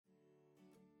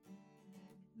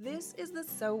This is the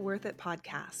So Worth It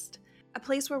podcast, a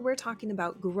place where we're talking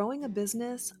about growing a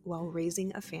business while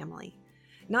raising a family,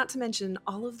 not to mention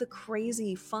all of the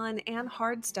crazy, fun, and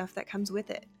hard stuff that comes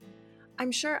with it.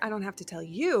 I'm sure I don't have to tell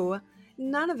you,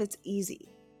 none of it's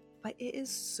easy, but it is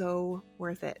so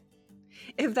worth it.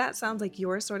 If that sounds like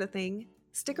your sort of thing,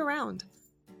 stick around.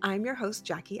 I'm your host,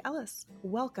 Jackie Ellis.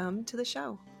 Welcome to the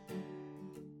show.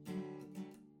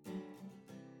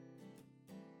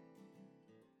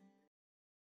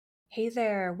 Hey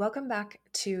there, welcome back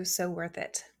to So Worth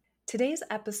It. Today's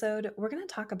episode, we're going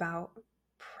to talk about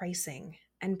pricing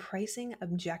and pricing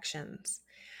objections.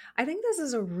 I think this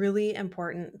is a really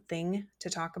important thing to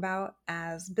talk about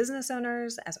as business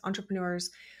owners, as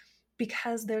entrepreneurs,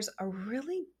 because there's a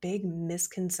really big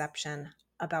misconception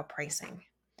about pricing.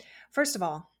 First of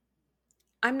all,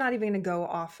 I'm not even going to go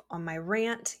off on my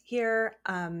rant here.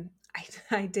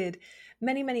 I did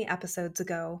many episodes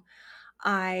ago.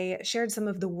 I shared some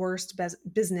of the worst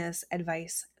business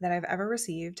advice that I've ever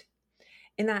received.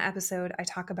 In that episode, I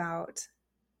talk about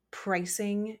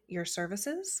pricing your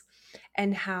services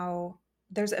and how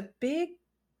there's a big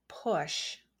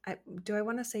push. Do I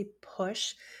want to say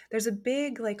push? There's a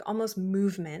big, almost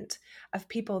movement of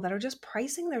people that are just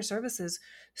pricing their services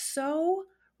so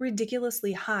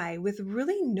ridiculously high with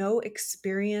really no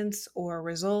experience or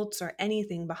results or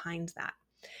anything behind that.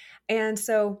 And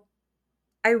so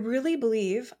I really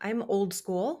believe I'm old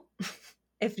school,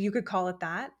 if you could call it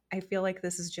that. I feel like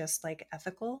this is just like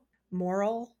ethical,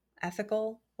 moral,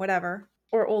 ethical, whatever,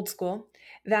 or old school,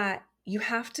 that you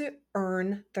have to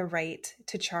earn the right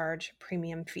to charge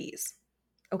premium fees.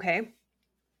 Okay?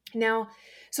 Now,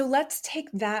 so let's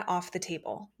take that off the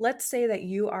table. Let's say that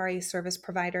you are a service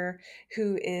provider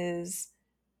who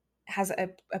has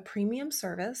a premium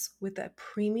service with a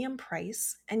premium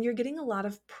price, and you're getting a lot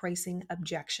of pricing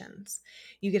objections.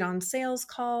 You get on sales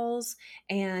calls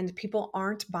and people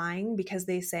aren't buying because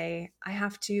they say, I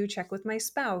have to check with my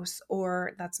spouse,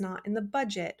 or that's not in the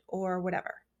budget, or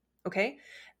whatever. Okay?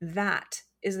 That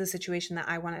is the situation that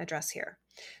I want to address here.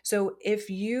 So if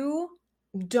you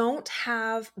don't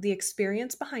have the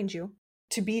experience behind you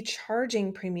to be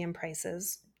charging premium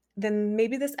prices, then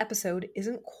maybe this episode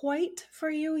isn't quite for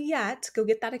you yet. Go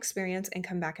get that experience and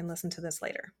come back and listen to this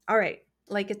later. All right.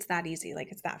 Like it's that easy,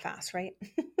 like it's that fast, right?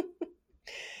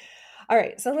 All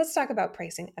right. So let's talk about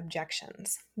pricing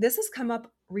objections. This has come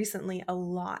up recently a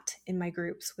lot in my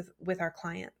groups with our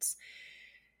clients.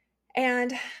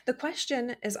 And the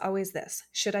question is always this: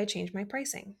 should I change my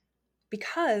pricing?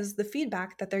 Because the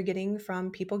feedback that they're getting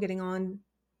from people getting on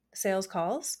sales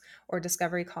calls or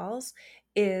discovery calls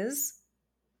is,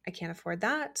 I can't afford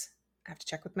that. I have to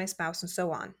check with my spouse, and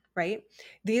so on, right?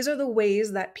 These are the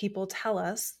ways that people tell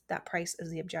us that price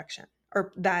is the objection,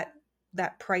 or that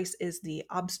price is the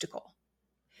obstacle.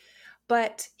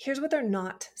 But here's what they're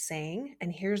not saying,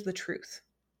 and here's the truth.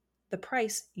 The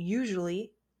price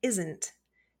usually isn't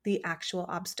the actual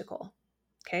obstacle.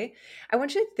 Okay? I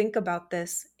want you to think about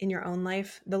this in your own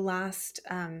life. It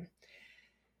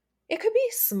could be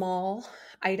small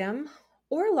item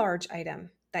or large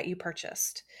item that you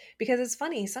purchased. Because it's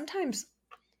funny, sometimes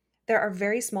there are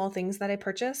very small things that I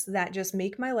purchase that just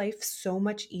make my life so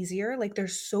much easier. Like they're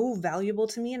so valuable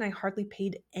to me and I hardly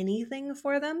paid anything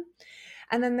for them.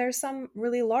 And then there's some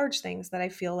really large things that I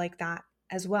feel like that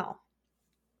as well.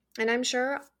 And I'm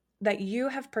sure that you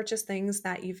have purchased things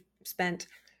that you've spent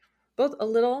both a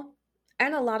little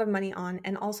and a lot of money on,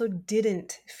 and also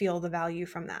didn't feel the value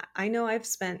from that. I know I've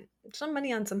spent some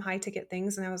money on some high ticket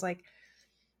things and I was like,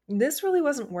 this really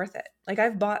wasn't worth it. Like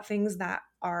I've bought things that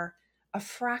are a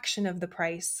fraction of the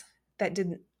price that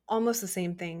did almost the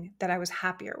same thing that I was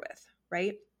happier with,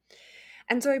 right?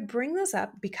 And so I bring this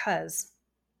up because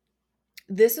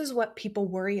this is what people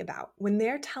worry about. When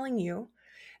they're telling you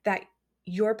that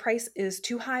your price is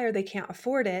too high or they can't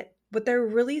afford it, what they're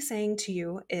really saying to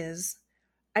you is,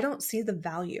 I don't see the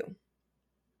value.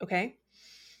 Okay?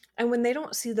 And when they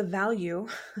don't see the value,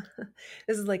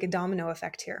 this is like a domino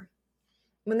effect here.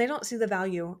 When they don't see the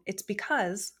value, it's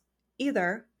because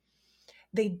either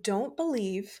they don't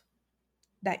believe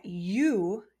that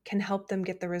you can help them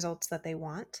get the results that they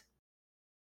want,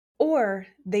 or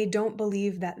they don't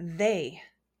believe that they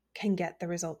can get the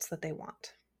results that they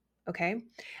want. Okay?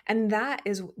 And that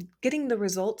is getting the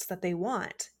results that they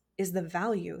want is the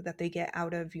value that they get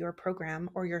out of your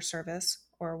program or your service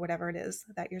or whatever it is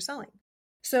that you're selling.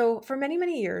 So for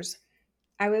many years,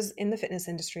 I was in the fitness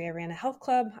industry. I ran a health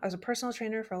club. I was a personal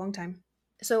trainer for a long time.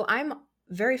 So I'm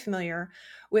very familiar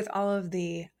with all of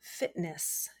the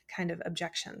fitness kind of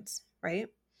objections, right?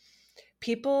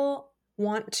 People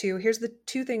want to, here's the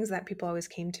two things that people always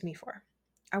came to me for.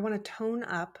 I want to tone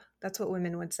up. That's what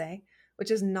women would say,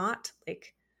 which is not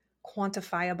like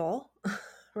quantifiable,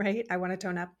 right? I want to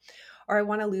tone up. Or I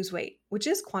want to lose weight, which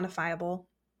is quantifiable,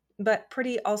 but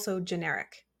pretty also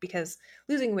generic because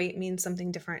losing weight means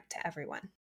something different to everyone.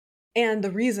 And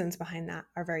the reasons behind that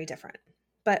are very different.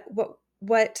 But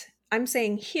what I'm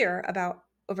saying here about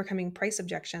overcoming price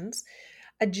objections,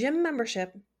 a gym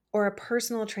membership or a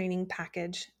personal training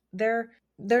package, they're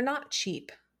not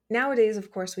cheap. Nowadays,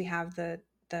 of course, we have the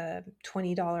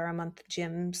 $20 a month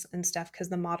gyms and stuff because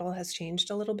the model has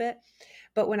changed a little bit.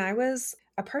 But when I was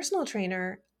a personal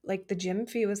trainer, like the gym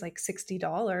fee was like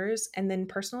 $60 and then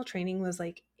personal training was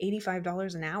like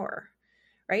 $85 an hour,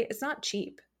 right? It's not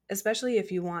cheap, especially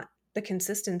if you want the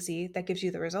consistency that gives you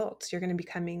the results. You're going to be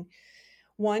coming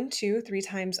 1, 2, 3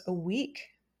 times a week.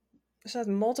 So that's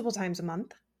multiple times a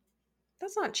month.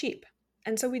 That's not cheap.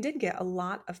 And so we did get a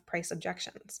lot of price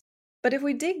objections. But if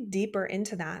we dig deeper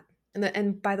into that,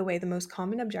 and by the way, the most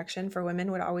common objection for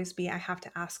women would always be, I have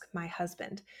to ask my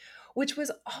husband, which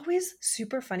was always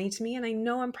super funny to me. And I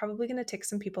know I'm probably going to tick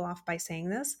some people off by saying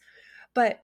this,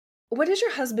 but what is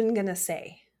your husband going to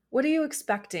say? What are you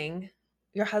expecting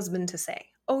your husband to say?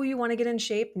 Oh, you want to get in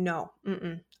shape? No,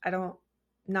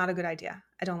 not a good idea.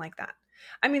 I don't like that.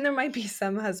 I mean, there might be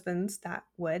some husbands that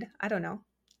would. I don't know.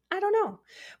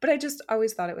 But I just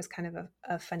always thought it was kind of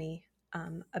a funny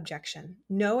objection.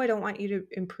 No, I don't want you to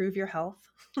improve your health.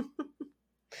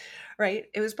 Right?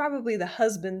 It was probably the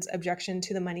husband's objection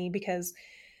to the money because,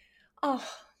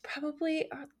 probably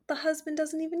the husband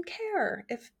doesn't even care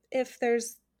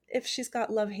if she's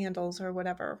got love handles or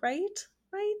whatever, right?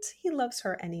 Right? He loves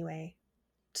her anyway.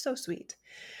 So sweet.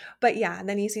 But yeah,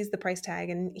 then he sees the price tag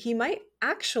and he might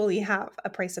actually have a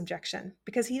price objection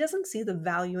because he doesn't see the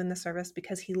value in the service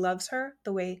because he loves her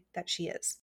the way that she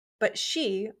is. But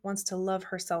she wants to love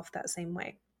herself that same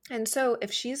way. And so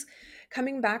if she's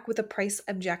coming back with a price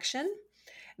objection,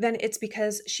 then it's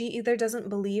because she either doesn't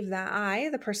believe that I,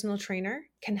 the personal trainer,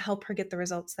 can help her get the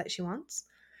results that she wants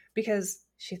because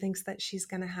she thinks that she's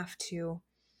going to have to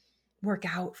work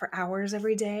out for hours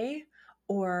every day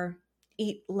or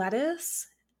eat lettuce,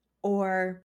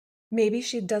 or maybe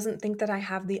she doesn't think that I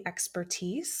have the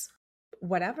expertise,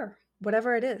 whatever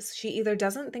it is. She either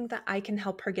doesn't think that I can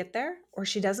help her get there, or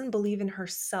she doesn't believe in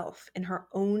herself, in her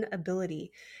own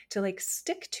ability to like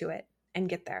stick to it and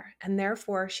get there. And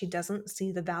therefore she doesn't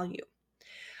see the value.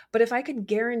 But if I could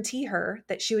guarantee her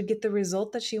that she would get the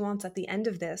result that she wants at the end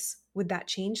of this, would that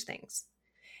change things?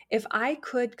 If I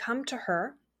could come to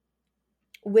her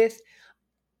with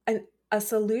a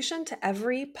solution to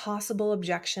every possible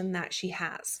objection that she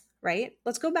has, right?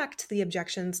 Let's go back to the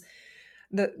objections,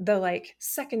 the like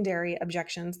secondary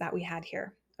objections that we had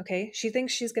here. Okay. She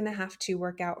thinks she's going to have to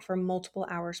work out for multiple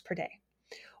hours per day.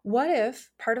 What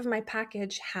if part of my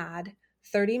package had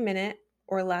 30-minute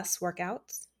or less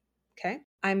workouts? Okay.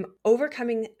 I'm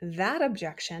overcoming that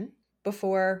objection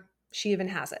before she even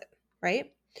has it, right?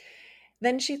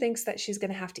 Then she thinks that she's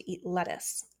going to have to eat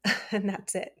lettuce and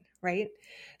that's it, right?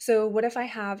 So what if I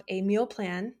have a meal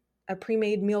plan, a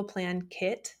pre-made meal plan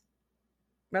kit,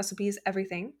 recipes,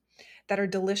 everything that are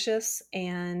delicious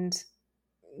and,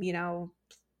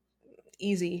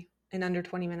 easy in under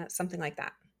 20 minutes, something like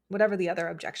that. Whatever the other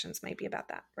objections might be about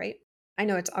that, right? I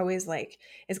know it's always like,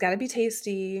 it's got to be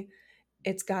tasty,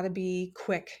 it's got to be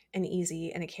quick and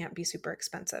easy, and it can't be super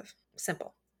expensive.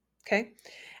 Simple. Okay.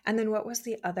 And then what was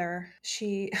the other?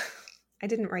 I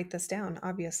didn't write this down,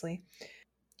 obviously.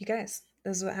 You guys,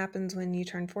 this is what happens when you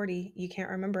turn 40. You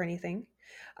can't remember anything.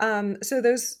 So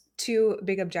those two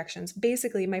big objections.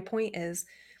 Basically, my point is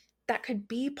that could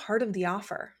be part of the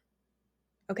offer.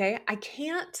 Okay. I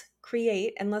can't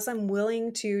create, unless I'm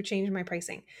willing to change my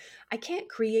pricing, I can't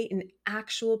create an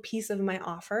actual piece of my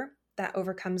offer that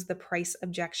overcomes the price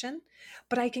objection,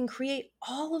 but I can create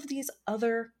all of these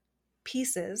other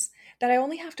pieces that I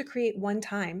only have to create one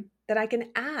time that I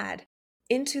can add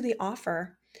into the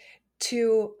offer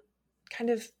to kind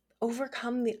of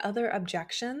overcome the other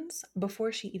objections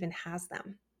before she even has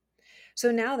them.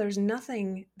 So now there's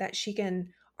nothing that she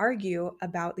can argue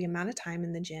about the amount of time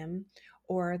in the gym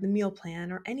or the meal plan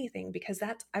or anything, because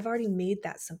I've already made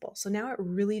that simple. So now it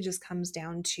really just comes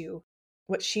down to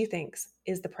what she thinks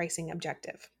is the pricing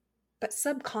objective. But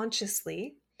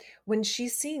subconsciously, when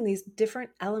she's seeing these different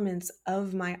elements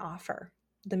of my offer,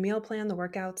 the meal plan, the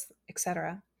workouts,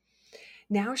 etc.,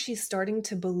 now she's starting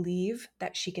to believe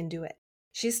that she can do it.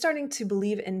 She's starting to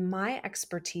believe in my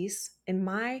expertise, in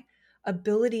my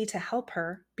ability to help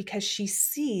her, because she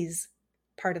sees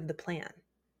part of the plan.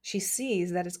 She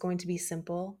sees that it's going to be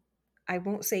simple. I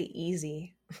won't say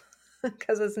easy,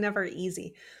 because it's never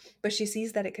easy. But she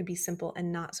sees that it could be simple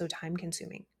and not so time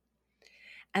consuming.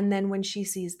 And then when she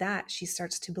sees that, she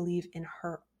starts to believe in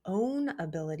her own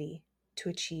ability to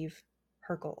achieve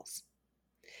her goals.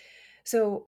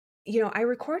 So, I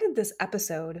recorded this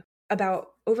episode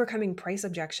about overcoming price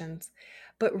objections,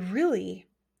 but really,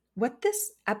 what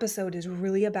this episode is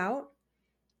really about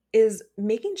is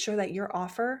making sure that your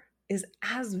offer is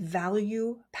as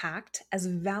value packed, as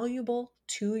valuable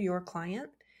to your client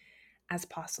as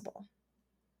possible.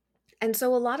 And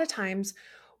so, a lot of times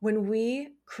when we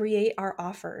create our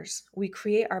offers, we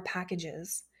create our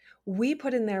packages, we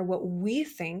put in there what we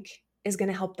think is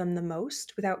going to help them the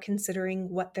most without considering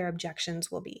what their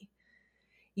objections will be.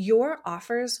 Your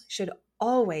offers should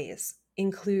always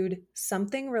include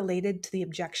something related to the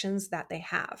objections that they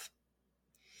have.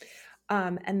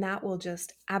 And that will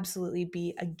just absolutely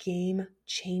be a game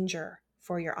changer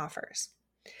for your offers.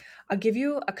 I'll give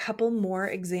you a couple more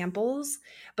examples,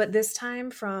 but this time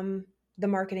from the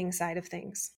marketing side of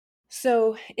things.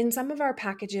 So in some of our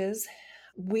packages,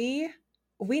 we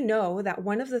know that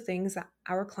one of the things that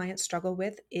our clients struggle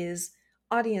with is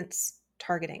audience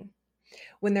targeting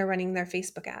when they're running their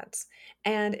Facebook ads.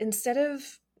 And instead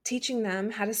of teaching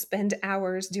them how to spend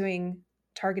hours doing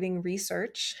targeting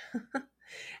research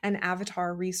and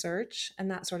avatar research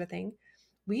and that sort of thing,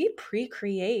 we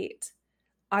pre-create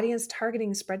audience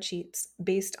targeting spreadsheets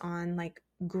based on like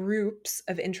groups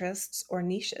of interests or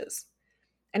niches.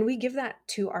 And we give that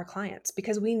to our clients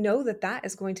because we know that that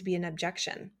is going to be an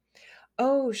objection.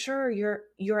 Oh, sure,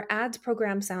 your ads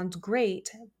program sounds great,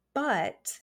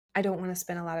 but I don't want to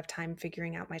spend a lot of time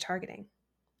figuring out my targeting.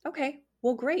 Okay,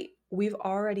 well, great. We've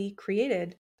already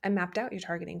created and mapped out your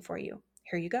targeting for you.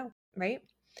 Here you go, right?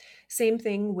 Same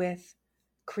thing with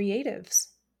creatives,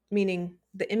 meaning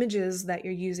the images that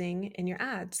you're using in your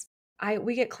ads.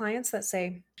 We get clients that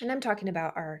say, and I'm talking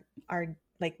about our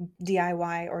like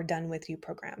DIY or done with you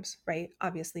programs, right?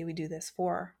 Obviously, we do this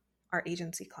for our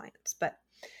agency clients, but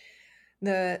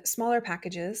the smaller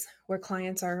packages where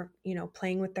clients are,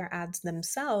 playing with their ads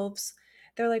themselves,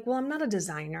 they're like, well, I'm not a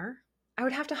designer. I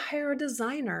would have to hire a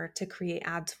designer to create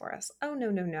ads for us. Oh, no,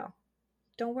 no, no.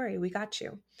 Don't worry, we got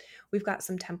you. We've got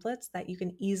some templates that you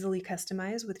can easily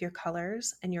customize with your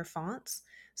colors and your fonts.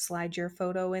 Slide your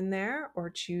photo in there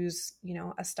or choose,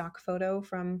 a stock photo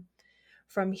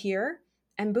from here,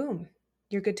 and boom,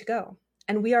 you're good to go.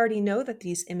 And we already know that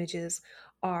these images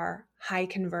are high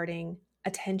converting,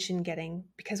 attention getting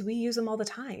because we use them all the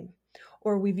time,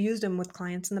 or we've used them with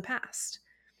clients in the past,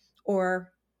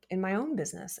 or in my own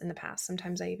business in the past.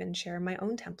 Sometimes I even share my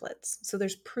own templates. So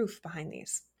there's proof behind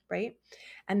these, right?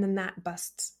 And then that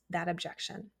busts that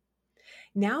objection.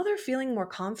 Now they're feeling more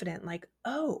confident, like,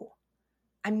 oh,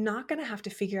 I'm not going to have to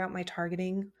figure out my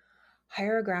targeting,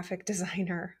 hire a graphic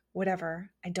designer,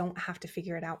 whatever. I don't have to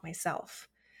figure it out myself.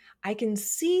 I can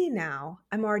see now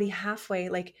I'm already halfway.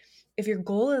 Like if your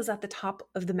goal is at the top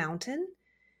of the mountain,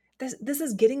 this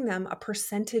is getting them a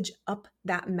percentage up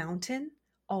that mountain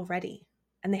already.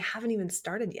 And they haven't even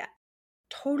started yet.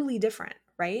 Totally different,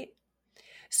 right?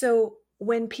 So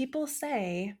when people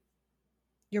say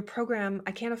your program,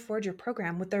 I can't afford your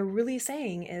program, what they're really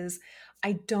saying is,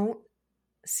 I don't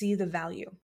see the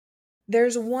value.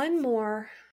 There's one more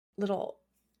little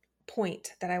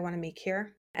point that I want to make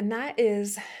here, and that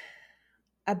is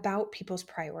about people's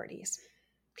priorities.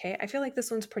 Okay, I feel like this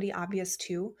one's pretty obvious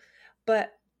too,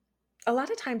 but a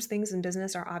lot of times things in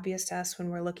business are obvious to us when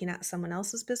we're looking at someone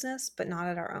else's business, but not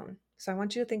at our own. So I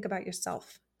want you to think about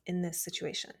yourself in this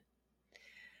situation.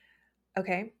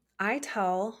 Okay, I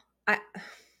tell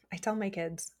my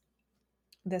kids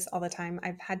this all the time.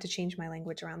 I've had to change my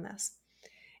language around this.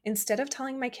 Instead of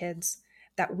telling my kids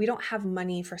that we don't have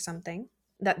money for something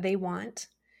that they want,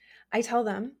 I tell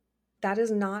them that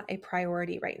is not a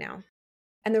priority right now.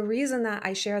 And the reason that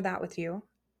I share that with you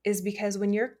is because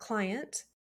when your client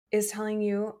is telling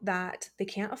you that they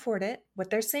can't afford it, what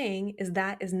they're saying is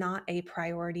that is not a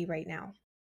priority right now.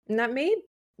 And that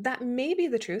may be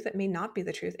the truth. It may not be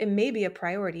the truth. It may be a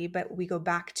priority, but we go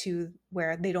back to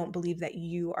where they don't believe that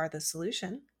you are the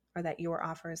solution or that your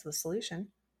offer is the solution,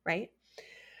 right?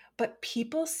 But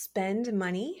people spend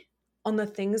money on the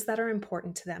things that are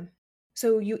important to them.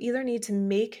 So you either need to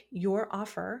make your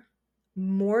offer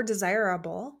more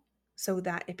desirable so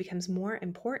that it becomes more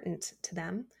important to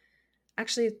them.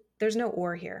 Actually, there's no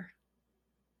or here.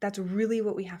 That's really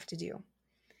what we have to do,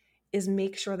 is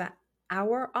make sure that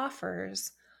our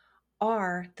offers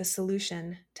are the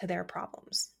solution to their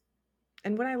problems.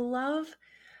 And what I love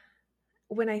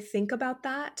when I think about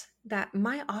that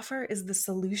my offer is the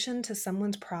solution to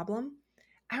someone's problem,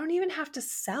 I don't even have to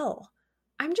sell.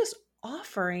 I'm just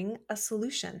offering a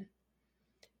solution.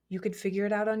 You could figure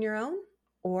it out on your own,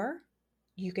 or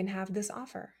you can have this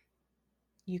offer.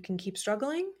 You can keep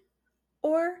struggling,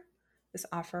 or this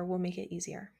offer will make it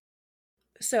easier.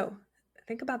 So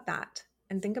think about that,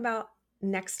 and think about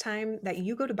next time that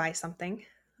you go to buy something,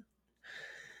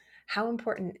 how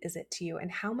important is it to you,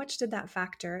 and how much did that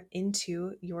factor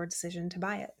into your decision to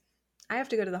buy it? I have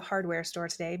to go to the hardware store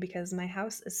today because my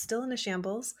house is still in a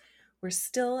shambles. We're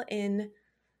still in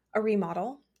a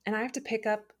remodel, and I have to pick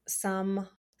up some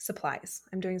supplies.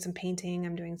 I'm doing some painting,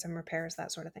 I'm doing some repairs,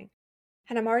 that sort of thing.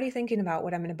 And I'm already thinking about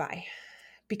what I'm going to buy,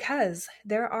 because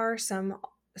there are some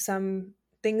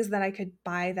things that I could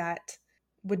buy that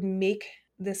would make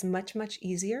this much, much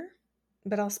easier,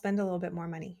 but I'll spend a little bit more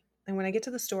money. And when I get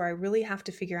to the store, I really have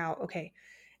to figure out, okay,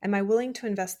 am I willing to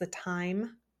invest the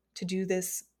time to do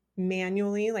this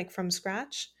manually, like from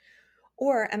scratch?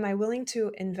 Or am I willing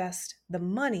to invest the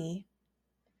money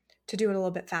to do it a little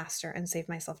bit faster and save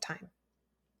myself time?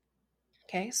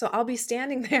 Okay, so I'll be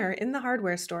standing there in the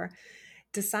hardware store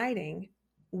deciding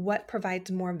what provides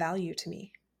more value to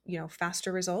me.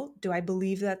 Faster result. Do I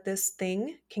believe that this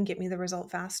thing can get me the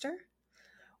result faster?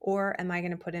 Or am I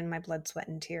going to put in my blood, sweat,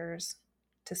 and tears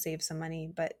to save some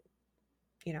money, but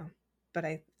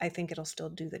I think it'll still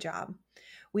do the job.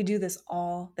 We do this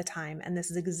all the time, and this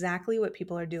is exactly what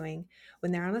people are doing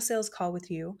when they're on a sales call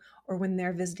with you or when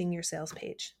they're visiting your sales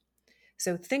page.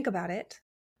 So think about it,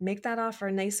 make that offer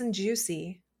nice and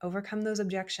juicy, overcome those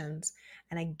objections,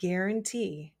 and I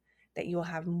guarantee that you will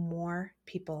have more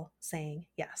people saying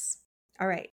yes. All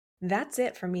right, that's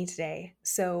it for me today.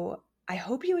 So I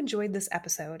hope you enjoyed this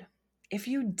episode. If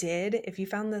you did, if you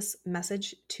found this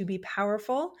message to be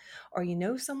powerful, or you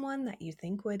know someone that you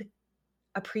think would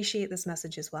appreciate this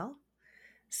message as well,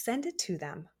 send it to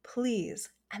them, please.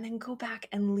 And then go back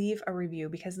and leave a review,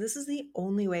 because this is the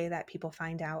only way that people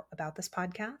find out about this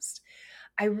podcast.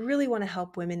 I really want to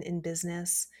help women in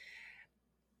business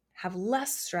have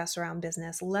less stress around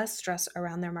business, less stress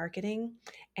around their marketing.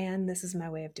 And this is my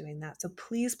way of doing that. So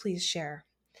please, please share.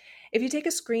 If you take a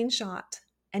screenshot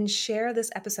and share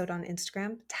this episode on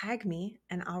Instagram, tag me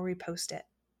and I'll repost it.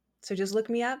 So just look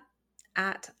me up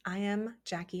at I am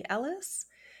Jackie Ellis.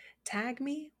 Tag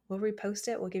me, we'll repost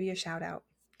it, we'll give you a shout out.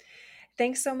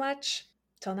 Thanks so much.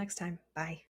 Till next time.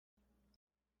 Bye.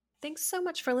 Thanks so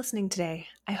much for listening today.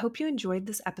 I hope you enjoyed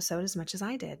this episode as much as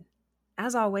I did.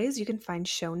 As always, you can find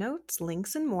show notes,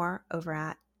 links, and more over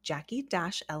at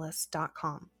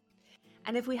jackie-ellis.com.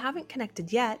 And if we haven't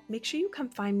connected yet, make sure you come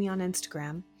find me on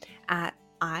Instagram at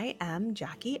I am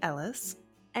Jackie Ellis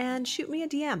and shoot me a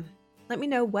DM. Let me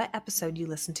know what episode you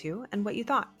listened to and what you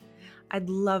thought. I'd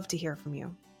love to hear from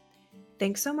you.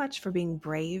 Thanks so much for being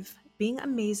brave, being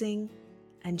amazing,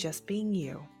 and just being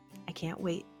you. I can't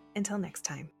wait until next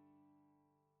time.